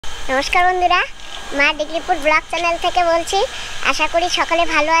নমস্কার বন্ধুরা, মা ডিগলিপুর ব্লগ চ্যানেল থেকে বলছি। আশা করি সকলে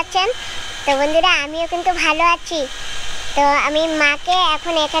ভালো আছেন। তো বন্ধুরা, আমিও কিন্তু ভালো আছি। তো আমি মাকে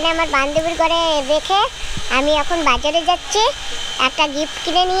এখন এখানে আমার বান্ধবীর ঘরে রেখে আমি এখন বাজারে যাচ্ছি, একটা গিফট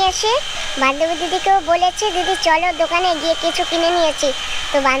কিনে নিয়ে এসে বান্ধবী দিদিকেও বলেছি, দিদি চলো দোকানে গিয়ে কিছু কিনে নিয়েছি।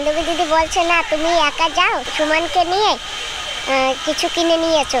 তো বান্ধবী দিদি বলছে না, তুমি একা যাও, সুমনকে নিয়ে কিছু কিনে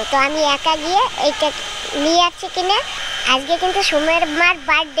নিয়েছো। তো আমি একা গিয়ে এইটা নিয়ে আসছি কিনে। আজকে কিন্তু সোমের মার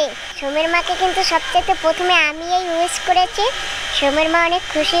বার্থডে। সোমের মাকে কিন্তু সবচেয়ে প্রথমে আমি এই উইশ করেছি। সোমের মা অনেক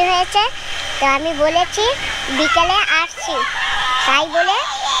খুশি হয়েছে। তো আমি বলেছি বিকালে আসছি, তাই বলে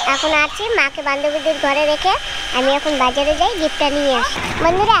এখন আসছি। মাকে বান্ধবীদের ঘরে রেখে আমি এখন বাজারে যাই, গিফটটা নিয়ে আসি।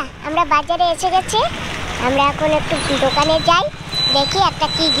 বন্ধুরা, আমরা বাজারে এসে গেছি। আমরা এখন একটু দোকানে যাই, দেখি একটা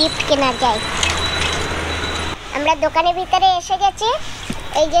কি গিফট কেনা যায়। আমরা দোকানের ভিতরে এসে গেছি।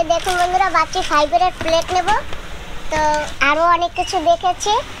 এই যে দেখুন বন্ধুরা, বাচ্চি ফাইবারের প্লেট নেব। তো আরও অনেক কিছু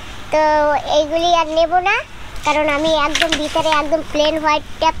দেখেছি, তো এইগুলি আর নেব না, কারণ আমি একদম ভিতরে একদম প্লেন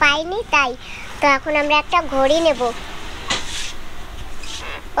হোয়াইটটা পাইনি, তাই। তো এখন আমরা একটা ঘড়ি নেব।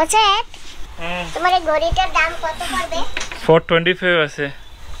 ওসেট, তোমার এই ঘড়িটার দাম কত পড়বে? 425 আছে।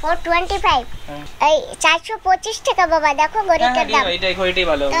 425? এই 425 টাকা বাবা। দেখো ঘড়িটার দাম। এইটাই ঘড়িটাই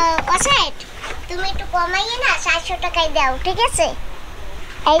ভালো। তো ওসেট, তুমি একটু কমাইয়ে না 700 টাকায় দাও, ঠিক আছে?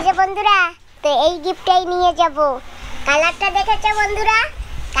 এই যে বন্ধুরা, তো এই গিফটটাই নিয়ে যাব। কালারটা দেখেছো বন্ধুরা?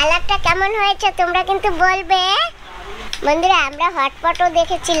 কালারটা কেমন হয়েছে তোমরা কিন্তু বলবে। বন্ধুরা, আমরা হটপটও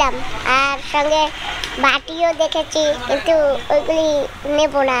দেখেছিলাম আর সঙ্গে বাটিও দেখেছি, কিন্তু ওইগুলি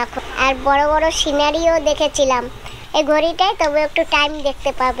নেব না এখন। আর বড় বড় সিনারিও দেখেছিলাম। এই ঘড়িটাই তবে একটু টাইম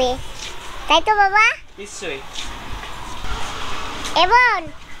দেখতে পাবে, তাই তো বাবা? নিশ্চয়ই। এবং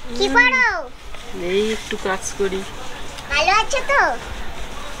কি করো? এই একটু কাজ করি। ভালো আছে তো?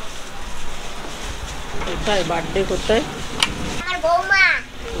 কোথায় বার্থডে? কোথায়? আমার বৌমা।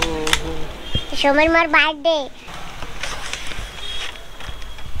 সোমের মার বার্থডে।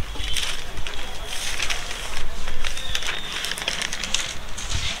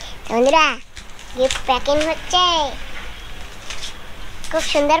 বন্ধুরা, গিফট প্যাকিং হচ্ছে, খুব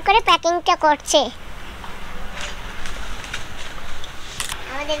সুন্দর করে প্যাকিংটা করছে।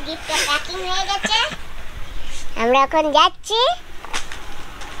 আমাদের গিফটটা প্যাকিং হয়ে গেছে, আমরা এখন যাচ্ছি।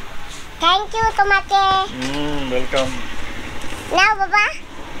 থ্যাংক ইউ তোমাকে। ওয়েলকাম। নাও বাবা,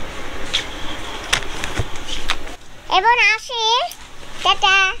 এবার আসি,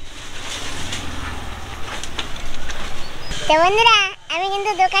 টাটা। তো বন্ধুরা, আমি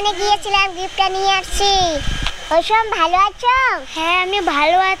কিন্তু দোকানে গিয়েছিলাম, গিফটটা নিয়ে আসছি। ওসব ভালো আছো? হ্যাঁ, আমি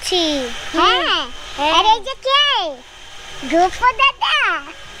ভালো আছি। হ্যাঁ। আর এই যে কে? গ্রুপ দাদা।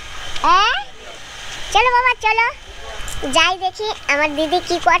 হ্যাঁ, চলো বাবা চলো, যাই দেখি আমার দিদি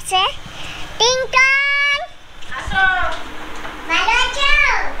কি করছে। টিংটং, আসো। ভালো আছো?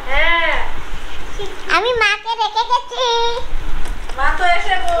 হ্যাঁ, আমি মাকে রেখে গেছি। মা তো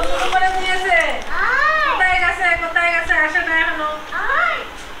এসে শুরু করে দিয়েছে। কোথায় গেছে আসে না এখনো।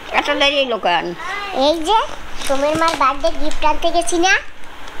 কাঁঠালেরই দোকান। এই যে সোমের মার বার্থডে গিফট আনতে গেছি না।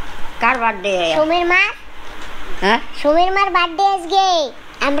 কার বার্থডে? সোমের মার। হ্যাঁ, সোমের মার বার্থডে আজকে,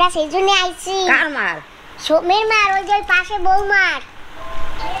 আমরা সেই জন্য আইছি। কার মার? সোমের মার, ওই যে পাশে বৌমার।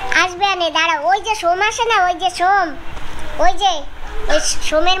 আসবে আনে, দাঁড়াও। ওই যে সোম আসে না, ওই যে সোম, ওই যে ওই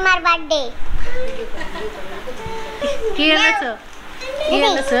সোমের মার বার্থডে। কি এনেছো? কি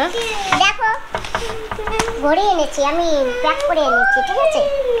এনেছো? দেখো, ঘড়ি এনেছি, আমি প্যাক করে এনেছি, ঠিক আছে?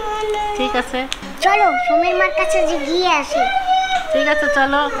 ঠিক আছে, চলো সোমের মার কাছে যে গিয়ে আসি। ঠিক আছে,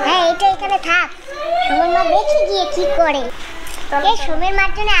 চলো। হ্যাঁ, এটা এখানে থাক। সোমের মা দেখি গিয়ে কি করে। এই সোমের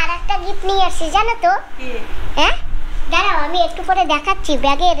মার জন্য আর একটা গিফট নিয়ে আসছি, জানো তো? হ্যাঁ, দাঁড়াও, আমি একটু পরে দেখাচ্ছি,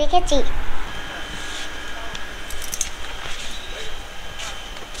 ব্যাগে রেখেছি।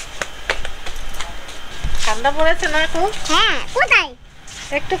 ঠান্ডা পড়েছে না খুব? হ্যাঁ, কোথায়?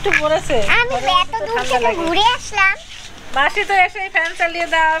 একটু একটু পড়েছে। আমি এত দূর থেকে ঘুরে আসলাম। মাসি তো এসে ফ্যান চালিয়ে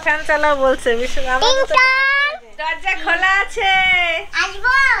দাও, ফ্যান চালাও বলছে। দরজা খোলা আছে।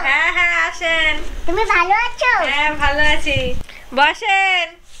 আসবো? হ্যাঁ হ্যাঁ, আসেন। তুমি ভালো আছো? হ্যাঁ, ভালো আছি। বসেন।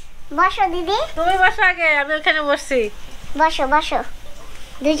 বসো দিদি। তুমি বসো আগে, আমি ওখানে বসছি। বসো বসো,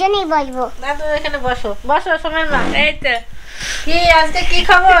 দুজনেই বসবো। না, তুমি এখানে বসো। বসো সোমের মা। এই তো, কি আজকে কি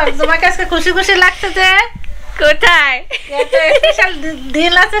খবর? তোমাকে আজকে খুশি খুশি লাগছে যে? কোথায় একটা স্পেশাল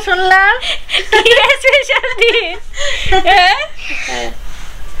দিন আছে শুনলাম। কি স্পেশাল দিন?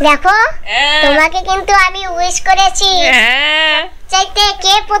 দেখো, তোমাকে কিন্তু আমি উইশ করেছি। চাইতে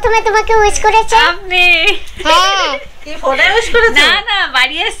কে প্রথমে তোমাকে উইশ করেছে? আপনি। হ্যাঁ। কি ফোনে উইশ করেছো? না না,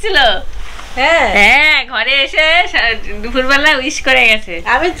 বাড়ি এসেছিল। হ্যাঁ, ঘরে এসে দুপুরবেলা উইশ করে গেছে।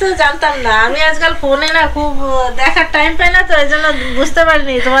 আমি তো জানতাম না, আমি আজকাল ফোনে না খুব দেখার টাইম পাই না, তো এই জন্য বুঝতে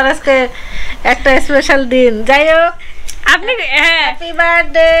পারিনি তোমার আজকে একটা স্পেশাল দিন। যাই হোক, আপনি হ্যাপি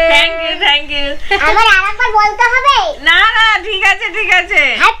বার্থডে। Thank you. আমার আরেকবার বলতে হবে? না ঠিক আছে।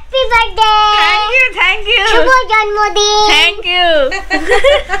 Happy birthday. Thank you. শুভ জন্মদিন। Thank you.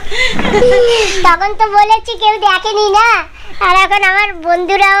 তখন তো বলেছি কেউ দেখেনি না, আর এখন আমার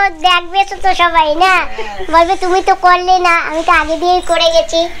বন্ধুরাও দেখবে তো সবাই না, বলবে তুমি তো করলে না, আমি তো আগে দিয়েই করে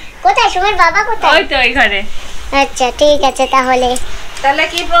গেছি। কোথায় সুমের বাবা কোথায়? ওই তো ওই ঘরে। আচ্ছা ঠিক আছে, তাহলে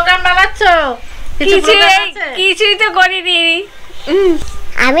কি প্রোগ্রাম বানাচ্ছো? কিছুই তো করিনি।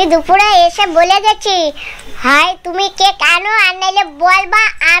 আমি দুপুরে এসে বলে গেছি, হয় তুমি কেক আনো, আর নাইলে বলবা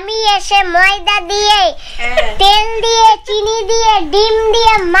আমি এসে ময়দা দিয়ে তেল দিয়ে চিনি দিয়ে ডিম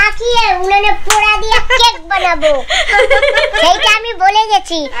দিয়ে মাখিয়ে উনুনে পোড়া দিয়ে কেক বানাবো। সেইটা আমি বলে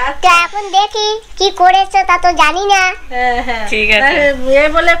গেছি। তো এখন দেখি কি করেছে, তা তো জানি না। ঠিক আছে, এ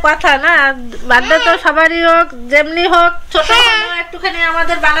বলে কথা না, বার্থডে তো সবারই হোক, যেমনি হোক, ছোট একটুখানি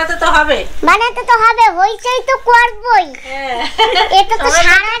আমাদের বানাতে তো হবে। হইছেই তো করবই। এটা তো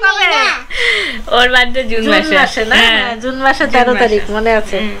সারা নেই না। ওর বার্থডে জুন মাসে না? জুন মাসে 13 তারিখ মনে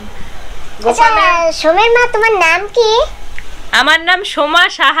আছে। আচ্ছা সোমের মা, তোমার নাম কি? আমার নাম সোমা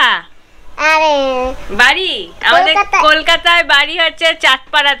সাহা। আরে বাড়ি আমাদের কলকাতায়, বাড়ি হচ্ছে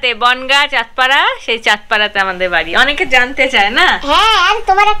চাঁদপাড়াতে, বনগাঁ চাঁদপাড়া, সেই চাঁদপাড়াতে আমাদের বাড়ি। অনেকে জানতে চায় না। হ্যাঁ, আর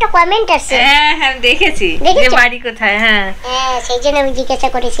তোমার একটা কমেন্ট আছে। হ্যাঁ দেখেছি যে বাড়ি কোথায়। হ্যাঁ সেই জন্য আমি জিজ্ঞাসা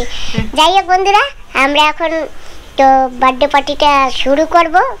করেছি। যাই হোক বন্ধুরা, আমরা এখন তো বার্থডে পার্টিটা শুরু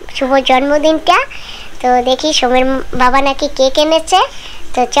করব, শুভ জন্মদিনটা। তো দেখি সোমের বাবা নাকি কেক এনেছে,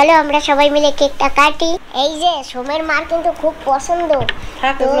 তো চলো আমরা সবাই মিলে কেকটা কাটি। এই যে সোমের মার কিন্তু খুব পছন্দ।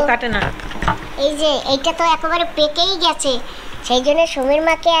 কাটে না। এই যে এইটা তো একেবারে পেকেই গেছে, সেই জন্য সোমের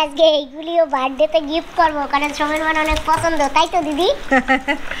মাকে আজকে এইগুলিও বার্থডেতে গিফট করবো, কারণ সোমের মার অনেক পছন্দ, তাই তো দিদি?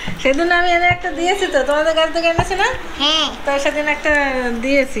 সেদিন আমি এনে একটা দিয়েছি, তো তোমাদের কাছ থেকে এনেছি না? হ্যাঁ, তো সেদিন একটা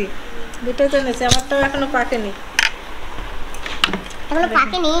দিয়েছি, দুটোই তো এনেছি, আমারটাও এখনো পাকেনি। এখনো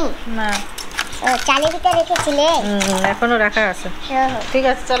পাকেনি? না, চালের ভিতরে রেখেছিলে? এখনো রাখা আছে। ঠিক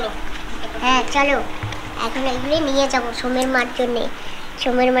আছে চলো। হ্যাঁ চলো, এখন এগুলি নিয়ে যাবো সোমের মার জন্য।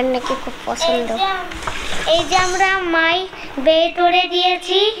 সোমের মার নাকি খুব পছন্দ। এই যে আমরা মাই বের করে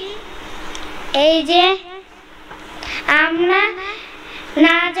দিয়েছি, এই যে আমরা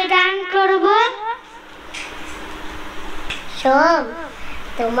নাচ গান করব। সোম,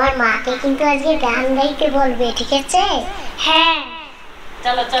 তোমার মাকে কিন্তু আজকে গান গাইতে বলবে, ঠিক আছে? হ্যাঁ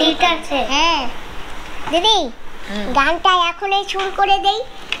চলো ঠিক আছে। হ্যাঁ দিদি, গানটা এখনই শুরু করে দেই।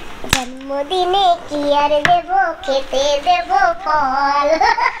 জন্মদিনে কি আর দেব, খেতে দেব ফল।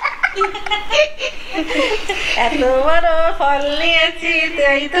 এত বড় ফল নিয়েছি,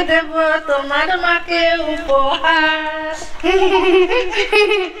 তাই তো দেব তোমার মাকে উপহার।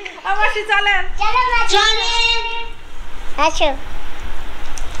 অবশ্যই চলেন। চলো মা, চলেন। আসো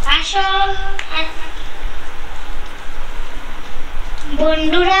আসো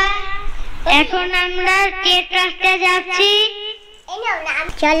বন্ধুরা, এখন আমরা কেক কাটতে যাচ্ছি।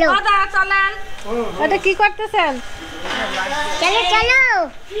 চলো চলেন। ওটা কি করতেছেন? চলো চলো,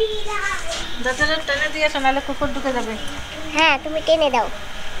 যাতে টেনে দিয়ে আসো, নাহলে কুকুর ঢুকে যাবে। হ্যাঁ তুমি টেনে দাও।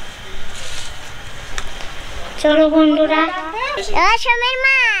 চলো বন্ধুরা। ও সোমের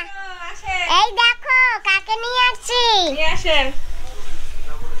মা, এই দেখো কাকে নিয়ে আসছি।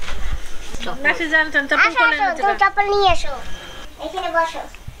 মাসি জানতেন চপ্পল আসো খুলে আসো, এনেছিলাম। তুমি চপ্পল নিয়ে এসো, এখানে বসো।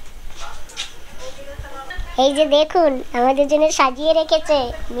 এই যে দেখুন, আমাদের জন্য সাজিয়ে রেখেছে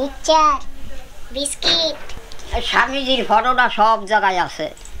মিক্সচার, বিস্কিট। স্বামীজির ফটোটা সব জায়গায় আছে।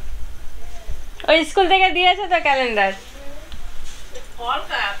 ওই স্কুল থেকে দিয়েছে তো ক্যালেন্ডার।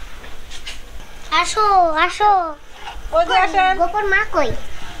 আসো আসো। ওই যে আসেন। গোপুর মা কই?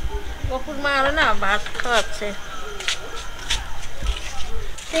 গোপুর মা আরো না ভাত খাওয়াচ্ছে।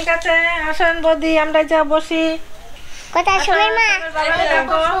 ঠিক আছে আসেন বৌদি, আমরা যা বসি। কোথায় সোমের মা?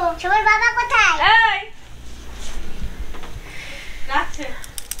 দেখো। সোমের বাবা কোথায়?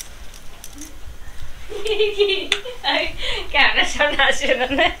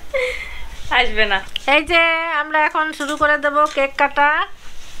 আসবে না। এই যে আমরা এখন শুরু করে দেব কেক কাটা।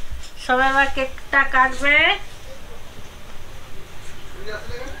 সবাই আবার কেকটা কাটবে।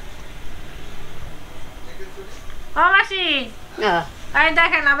 ও মাসি, এই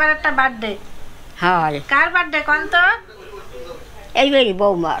দেখেন আবার একটা বার্থডে। হাই, কার বার্থডে কোন তো? এইবারই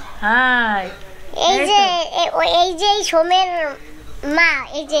বৌমার। হাই, এই যে এই যে এই সোমের মা,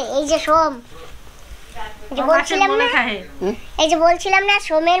 এই যে সোম, যে বলছিলাম না, এই যে বলছিলাম না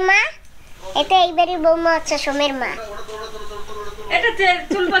সোমের মা, এটা এইবারই বৌমা হচ্ছে সোমের মা। এটা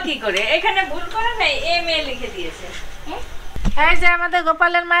তুলবা কি করে? এখানে ভুল করে নাই, এম এ লিখে দিয়েছে। এই যে আমাদের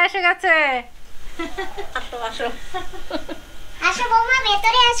গোপালের মা এসে গেছে। আসো আসো আসো বৌমা,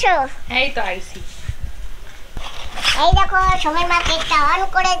 ভেতরে আসো। এই তো আইছি। এই দেখো সোমের মা কেকটা অন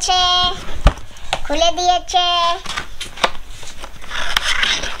করেছে, খুলে দিয়েছে।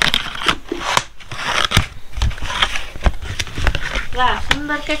 বাহ,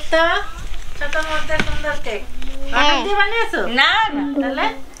 সুন্দর কেকটা, ছোটর মধ্যে সুন্দর কেক। হ্যাঁ। দিয়ে বানিয়েছো? না তাহলে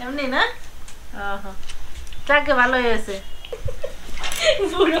এমনি না? ওহো, যাকে ভালো হয়েছে।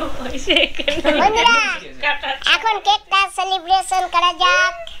 পুরো বসে বন্ধুরা এখন কেকটা সেলিব্রেশন করা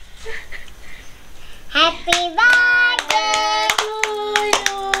যাক। Happy birthday to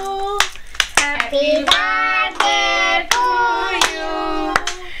you, happy birthday to you,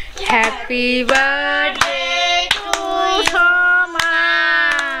 happy birthday to Soma,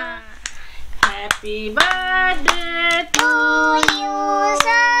 happy birthday to you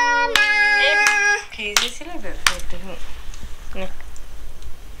Soma. খেয়েছিল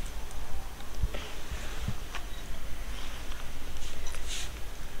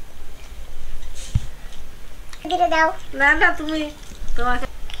দিতে দাও। না না, তুমি তোমাকে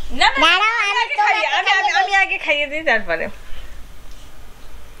না দাঁড়াও, আমি আগে খাইয়ে দিই তারপরে।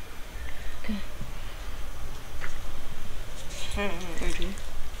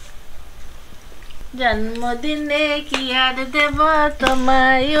 জন্মদিনে কি আর দেব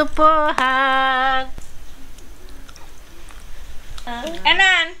তোমায় উপহার।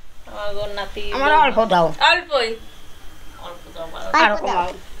 এনান নাতি আমার অল্প দাও, অল্পই। অল্প দাও, আরো কমাও।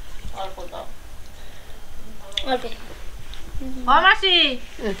 অল্প দাও। অল্প। ও মাসি,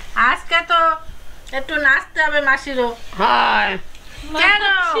 আজকে তো একটু নাচতে হবে মাসিরও। হ্যাঁ, কেন?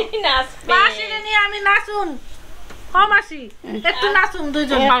 নাচবে। মাসিরে নিয়ে আমি নাচুম। ও মাসি, একটু নাচুম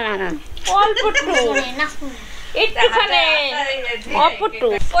দুইজন। না না না, অল্পটু একটুখানি, অল্পটু।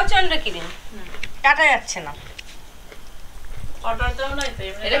 প্রচন্ড কিরিম কাটা যাচ্ছে না।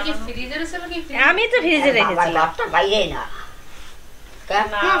 আমি তো ফ্রিজে রেখেছিলাম। বাপটা বাইরে না।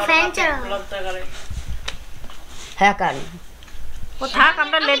 ফ্যান চালাও। হ্যাঁ কান ও থাক,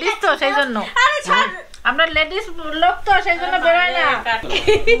 আমরা লেডিস তো সেই জন্য। আমরা লেডিস লোক তো সেই জন্য বেরোয় না।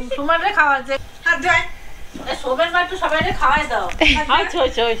 তোমারে খাওয়াচ্ছে। সোমের মা একটু সবাই খাওয়াই দাও।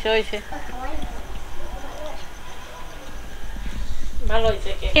 ভালো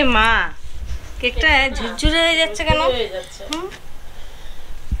হয়েছে কেক। এ মা, কেকটা ঝুরঝুরে হয়ে যাচ্ছে কেন? হয়ে যাচ্ছে।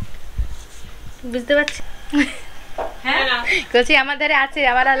 বুঝতে পারছি। হ্যাঁ, বলছি আমাদের আছে,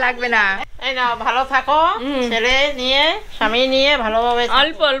 আমার আর লাগবে না। এই নাও, ভালো থাকো। ছেলে নিয়ে, স্বামী নিয়ে ভালোভাবে থাকো।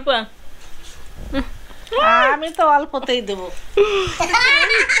 অল্প অল্প। আমি তো অল্পতেই দেবো।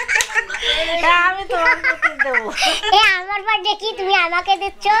 আমি তো অল্পতেই দেবো। আমার বার্থডে কি তুমি আমাকে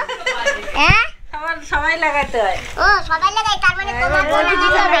দিচ্ছ? হ্যাঁ, আমার সবাই লাগাতে হয়। ও সবাই লাগাই, তার মানে তোমাকেও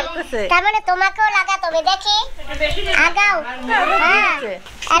লাগাতে হবে। তার মানে তোমাকেও লাগাতে হবে। দেখি আগাও। হ্যাঁ,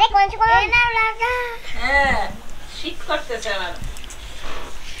 আরে কোন করে নাও লাগা। হ্যাঁ, শীত করতেছে আমার।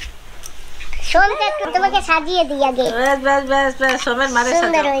 সোমকে তোমাকে সাজিয়ে দিই আগে। ব্যাস ব্যাস ব্যাস ব্যাস, সোমের মারে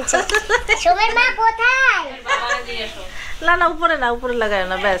সুন্দর সাজাও। হয়েছে। সোমের মা কোথায়? না না, উপরে না, উপরে লাগায়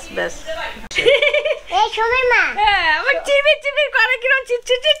না। ব্যাস ব্যাস। এই সোমের মা। হ্যাঁ, আমার চিবি চিবি করে কিরম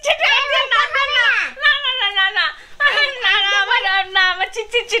চিটচিট চিটচিট। না না না না না না না না আমার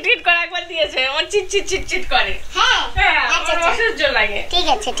চিটচিট চিটচিট করে একবার দিয়েছে। আমার চিটচিট চিটচিট করে। হ্যাঁ, হ্যাঁ, আচ্ছা, আমার আচ্ছা। অসহ্য লাগে।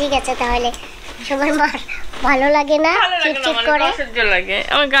 ঠিক আছে তাহলে। সোমের মা ভালো লাগে না ভালো লাগে না, চিটচিট আমার করে? অসহ্য লাগে।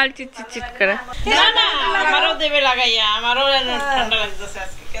 আমার গাল চিটচিট চিট করে। না না, আমারও দেবে লাগাইয়া, আমারও ঠান্ডা লাগতেছে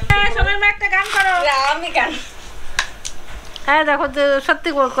আজকে। হ্যাঁ, সোমের মা একটা গান করো। আমি গান। হ্যাঁ, দেখো যে সত্যি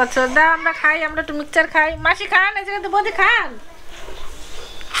করছো। দাও আমরা খাই, আমরা একটু মিক্সচার খাই। মাসি খান, এই জায়গাতে বৌদি খান।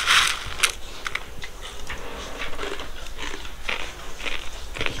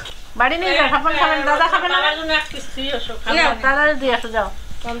 বাড়ি নিয়ে যাও, স্বপন খাবেন, দাদা খাবেন। দাদা দিয়ে আসো, যাও।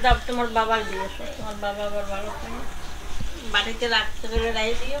 তোমার বাবার দিয়ে আসো। তোমার বাবা আবার ভালো বাড়িতে রাখতে গেলে রাই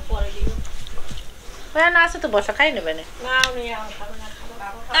দিও, পরে দিও। না আছে তো, বসা খাই নেবে না।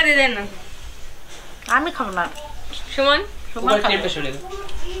 আরে দেন না, আমি খাবো না। সুমন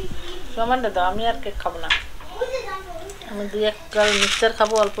সমানটা দাও, আমি আর কেক খাবো না। আমি দুই এক গাল মিক্সচার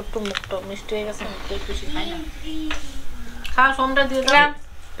খাবো, অল্প একটু মুখটা মিষ্টি হয়ে গেছে, মুখটা বেশি খাই না। খাও, সোমটা দিয়ে দাও।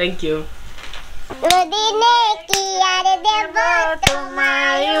 Thank you. দিনে কি আর দেব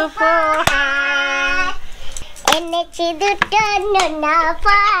তোমায় উপহার, এনেছি দুটো নোনা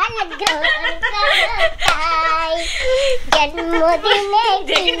ফল গ্রহণ করো তাই। জন্মদিনে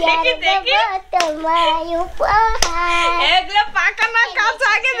কি আর দেব তোমায় উপহার, এগুলো পাকা না কাঁচা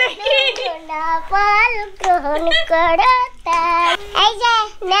আগে দেখি। নোনা ফল গ্রহণ করো তাই। এই যে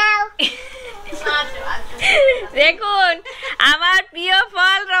নাও। দেখুন আমার প্রিয়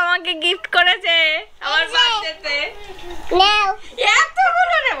ফল আমাকে গিফট করেছে আমার বার্থডেতে। নাও।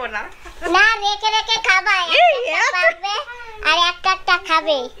 এতগুলো নেব না। না, রেখে রেখে খাবা। পারবে আর একটা একটা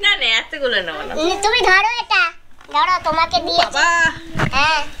খাবে। না না, এতগুলো নেব না। তুমি ধরো এটা। ধরো, তোমাকে দিয়েছি।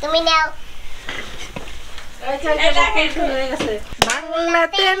 হ্যাঁ, তুমি নাও।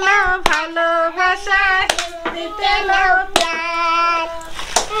 বাংলাতে নাও ভালোবাসা, হিন্দিতে নাও প্রাণ।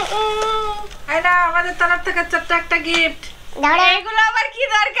 এটা আমাদের তরফ থেকে ছোট্ট একটা গিফট। ধরো। এগুলো আবার কি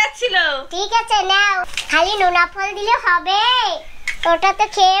দরকার ছিল? ঠিক আছে, নাও। খালি নোনা ফল দিলে হবে? ওটা তো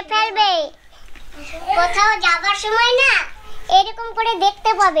খেয়ে ফেলবে। কোথাও যাবার সময় না এরকম করে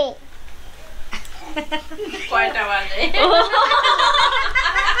দেখতে পাবে। কয়টা বাজে?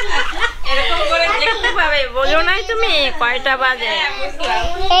 এরকম করে দেখতে পাবে, বোঝো নাই তুমি কয়টা বাজে?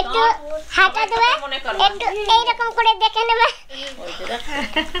 একটু হাঁটা দেবে, একটু এইরকম করে দেখে নেবে।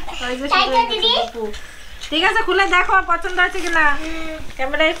 তাই তো দিদি? ঠিক আছে, খুলে দেখো পছন্দ আছে কিনা।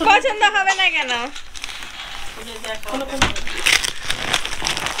 ক্যামেরায় পছন্দ হবে না কেন?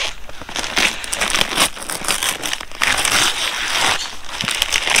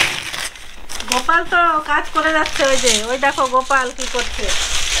 গোপাল তো কাজ করে যাচ্ছে। ওই যে ওই দেখো গোপাল কি করছে।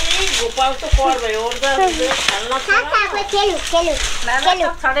 গোপাল তো করবে, ওর যা খেলনা থাক থাক, ওই খেলুক খেলুক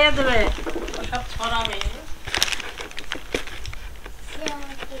খেলুক। ছড়িয়ে দেবে। সব ছড়াবে।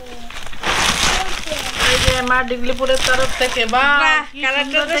 এই যে মা ডিগলিপুরের তরফ থেকে। বাহ,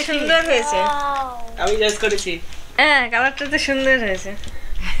 কালারটা তো সুন্দর হয়েছে। আমি চয়েস করেছি। হ্যাঁ, কালারটা তো সুন্দর হয়েছে।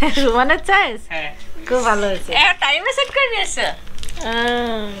 সুমানের চয়েস হ্যাঁ, খুব ভালো হয়েছে। টাইমে সেট করে নিয়েছে।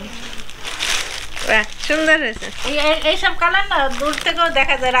 বাহ, সুন্দর হয়েছে। এইসব কালার না দূর থেকেও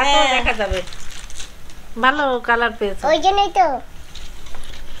দেখা যায়, রাতেও দেখা যাবে। ভালো কালার পেয়েছে। ওই জন্যই তো।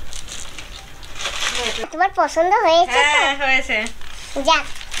 তোমার পছন্দ হয়েছে তো? হ্যাঁ, হয়েছে। যাক,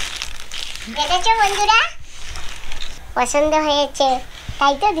 দেখেছো বন্ধুরা, পছন্দ হয়েছে,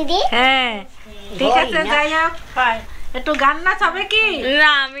 তাই তো দিদি? হ্যাঁ, ঠিক আছে, যাই হোক। একটু গান নাচ হবে কি? না,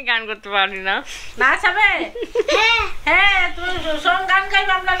 আমি গান করতে পারি না। নাচ হবে? হ্যাঁ হ্যাঁ, তুমি সং গান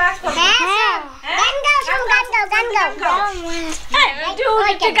গাইবে, আমরা নাচ করবো। হ্যাঁ, গান গাও, শোন, গান গাও, গান গাও।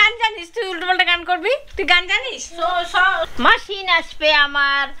 তুই গান জানিস? তুই উল্টো পাল্টা গান করবি? তুই গান জানিস? মাসি নাচবে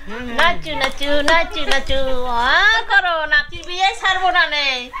আমার, নাচু নাচু নাচু নাচু করো, নাচির বিয়ে ছাড়বো না নে,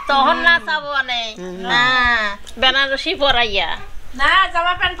 তখন নাচাবো নে। হ্যাঁ, বেনারসি পরাইয়া, না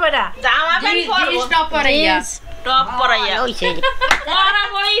জামা প্যান্ট পরা। জামা প্যান্ট পরবো, টপ পরাইয়া, টপ পরাইয়া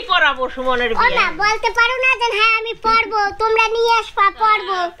পরাবোই পরাবো সুমনের ও বিয়ে। না, বলতে পারো না যে হ্যাঁ আমি পড়বো, তোমরা নিয়ে আসবা,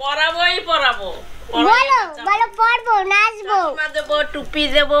 পড়বো। পরাবোই পরাবো। বলো বলো, পড়বো, নাচবো। চশমা দেবো, টুপি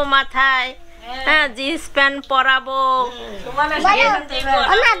দেবো মাথায়, হ্যাঁ, জিন্স প্যান্ট পরাবো, বলো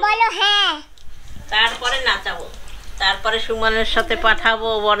ওমা, বলো হ্যাঁ। তারপরে নাচাবো, তারপরে সুমনের সাথে পাঠাবো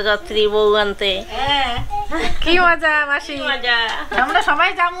বরযাত্রী বউ আনতে। হ্যাঁ, কি মজা মাসি, মজা। আমরা সবাই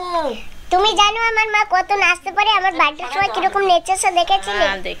যাবো। তুমি জানো আমার মা কত নাচতে পারে? আমার বার্থডের সময় কিরকম নেচেছে দেখেছিলে?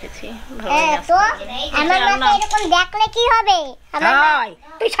 হ্যাঁ, দেখেছি। হ্যাঁ, তো আমার মা তো এরকম দেখলে কি হবে? আমার মা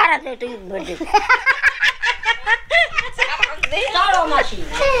তুই ছাড়া দে, তুই চলো মাসি,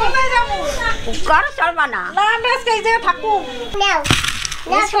 কর চলবা না। না, আমরা আজকে এই জায়গায় থাকবো। নাও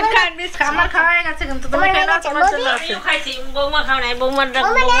বিস্কুট খান, বিস্কুট। আমার খাওয়া হয়ে গেছে, কিন্তু তুমি তোমার খাও না, হয়ে গেছে, তোমার জন্য বৌদি? আছে। আমিও খাইছি, বৌমা খাও নাই, বৌমার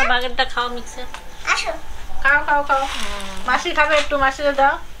ভাগেরটা খাও মিক্সে। আসো। খাও খাও খাও। মাসি খাবে একটু, মাসিরে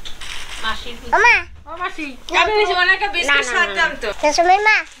দাও। মাসির ওমা, ও মাসি, অনেকটা বিস্কুট খাওয়াতাম তো। তো সময়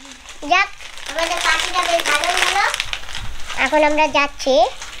মা, যাক, আমাদের পার্টিটা বেশ ভালো হলো। এখন আমরা যাচ্ছি।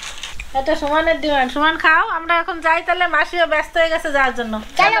 এটা সুমানের ডিমান্ড। সুমান খাও, আমরা এখন যাই তাহলে। মাসিও ব্যস্ত হয়ে গেছে যাওয়ার জন্য।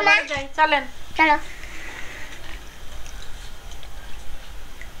 চলো মা। যাই, চলেন। চলো।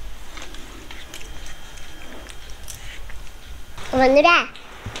 বন্ধুরা,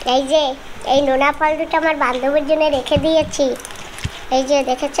 এই যে এই নোনা ফল দুটো আমার বান্ধবীর জন্য রেখে দিয়েছি। এই যে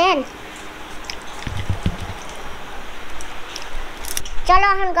দেখেছেন? চলো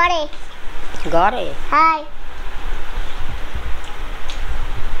এখন ঘরে। ঘরে হাই।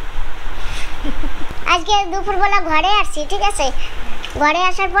 আজকে দুপুরবেলা ঘরে আসছি, ঠিক আছে? ঘরে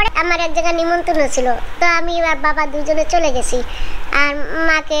আসার পরে আমার এক জায়গায় নিমন্ত্রণ ছিল, তো আমি আর বাবা দুজনে চলে গেছি, আর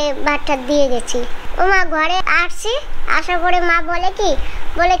মাকে ভাতটা দিয়ে গেছি। ও মা, ঘরে আসছি, আসার পরে মা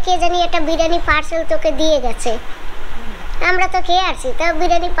বলে কে জানি একটা বিরিয়ানি পার্সেল তোকে দিয়ে গেছে। আমরা তো খেয়ে আসছি, তো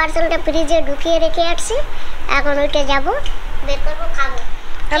বিরিয়ানি পার্সেলটা ফ্রিজে ঢুকিয়ে রেখে আসছি। এখন ওইটা যাবো, বের করবো, খাবো।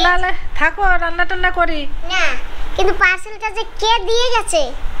 তাহলে থাকো, রান্না টান্না করি। না, কিন্তু পার্সেলটা যে কে দিয়ে গেছে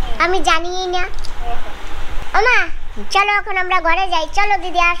আমি জানিই না। ওমা, চলো এখন আমরা ঘরে যাই। চলো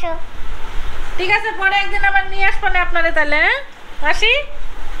দিদি, আসো। ঠিক আছে, পরে একদিন আবার নিয়ে আসবো না আপনারা তাহলে। হ্যাঁ মাসি,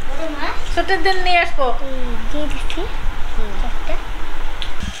 ছুটির দিন নিয়ে আসবো। দিয়ে দিচ্ছি একটা।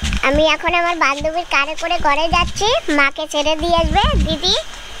 আমি এখন আমার বান্ধবীর কারে করে ঘরে যাচ্ছি, মাকে ছেড়ে দিয়ে আসবে দিদি।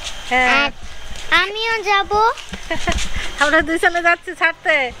 হ্যাঁ, আমিও যাব। আমরা দুজনে যাচ্ছি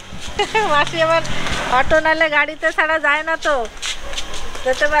ছাড়তে। মাসি আবার অটো নালে গাড়িতে ছাড়া যায় না, তো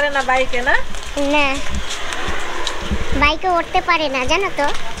যেতে পারে না বাইকে। না না, বাইকে উঠতে পারে না, জানো তো।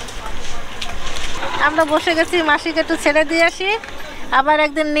 আমরা বসে গেছি, মাসিকে একটু ছেড়ে দিয়ে আসি, আবার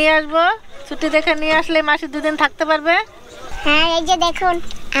একদিন নিয়ে আসবো। ছুটি দেখে নিয়ে আসলে মাসি দুদিন থাকতে পারবে। হ্যাঁ, এই যে দেখুন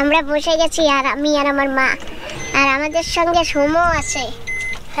আমরা বসে গেছি, আর আমি আর আমার মা, আর আমাদের সঙ্গে সুমো আছে।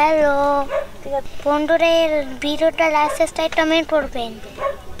 হ্যালো বন্ধুদের, ভিডিওটা লাস্ট কমেন্ট করবেন।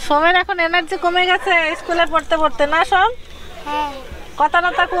 সোমের এখন এনার্জি কমে গেছে স্কুলে পড়তে পড়তে, না সব? হ্যাঁ, কথা না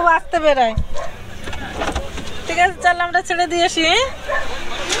খুব আসতে বেরোয়। ঠিক আছে, চল আমরা ছেড়ে দিয়ে আসি।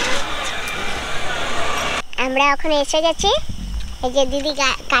 আমরা এখন এসে গেছি, এই যে দিদি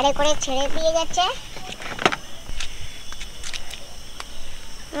কারে করে ছেড়ে দিয়ে গেছে।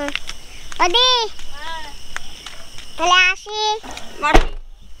 ওদি তাহলে আসি।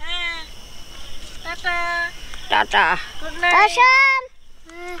 টাটা। টাটা। Good night. অসম,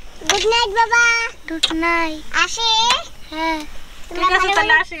 গুড নাইট বাবা। Good night. আসি। হ্যাঁ, ঠিক আছে,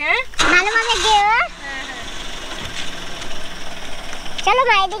 তাহলে আসি। হ্যাঁ, ভালোভাবে যেও। চলো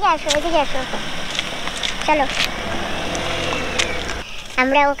মা, এদিকে আসো, এদিকে আসো, চলো।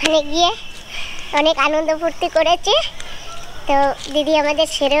 আমরা ওখানে গিয়ে অনেক আনন্দ ফুর্তি করেছি, তো দিদি আমাদের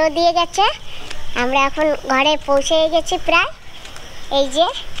ছেড়েও দিয়ে গেছে। আমরা এখন ঘরে পৌঁছে গেছি প্রায়, এই যে।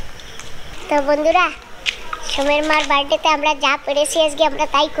 তো বন্ধুরা, সোমের মার বার্থডেতে আমরা যা পেরেছি আজকে আমরা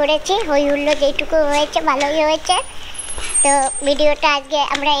তাই করেছি, হই হুল্লো যেইটুকু হয়েছে ভালোই হয়েছে। তো ভিডিওটা আজকে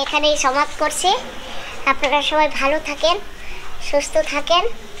আমরা এখানেই সমাপ্ত করছি। আপনারা সবাই ভালো থাকেন, সুস্থ থাকেন।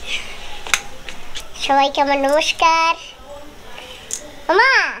 সবাইকে আমার নমস্কার।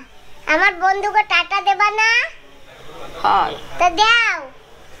 মা, আমার বন্ধুকে টাটা দেবা না? হয়, তো দাও।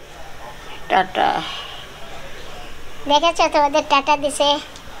 টাটা। দেখেছো তোমাদের টাটা দিছে।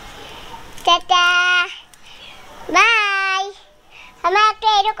 Tata, by. আমার একটা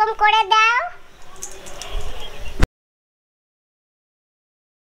এরকম করে দাও।